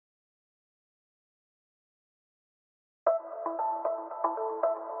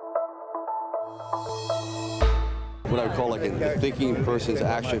what I would call like a thinking person's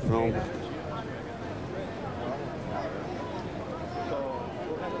action film.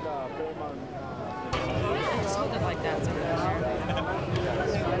 Something like that.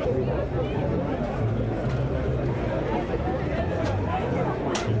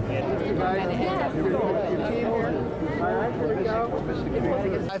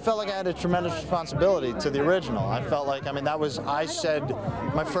 I felt like I had a tremendous responsibility to the original. I felt like, I mean, I said,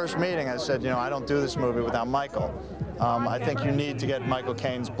 my first meeting, I said, you know, I don't do this movie without Michael. I think you need to get Michael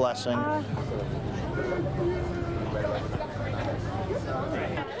Caine's blessing.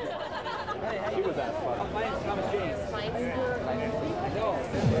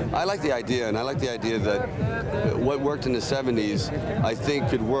 I like the idea, and I like the idea that what worked in the 70s, I think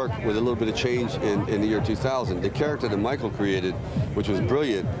could work with a little bit of change in the year 2000. The character that Michael created, which was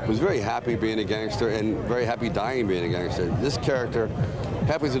brilliant, was very happy being a gangster and very happy dying being a gangster. This character,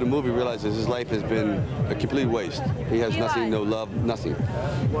 halfway through the movie, realizes his life has been a complete waste. He has nothing, no love, nothing.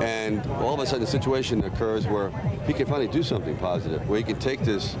 And all of a sudden a situation occurs where he can finally do something positive, where he can take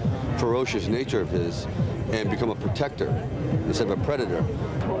this ferocious nature of his and become a protector instead of a predator.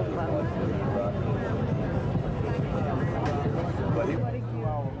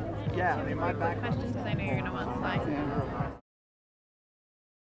 Yeah, I mean, my back questions because I know you're going to want slides.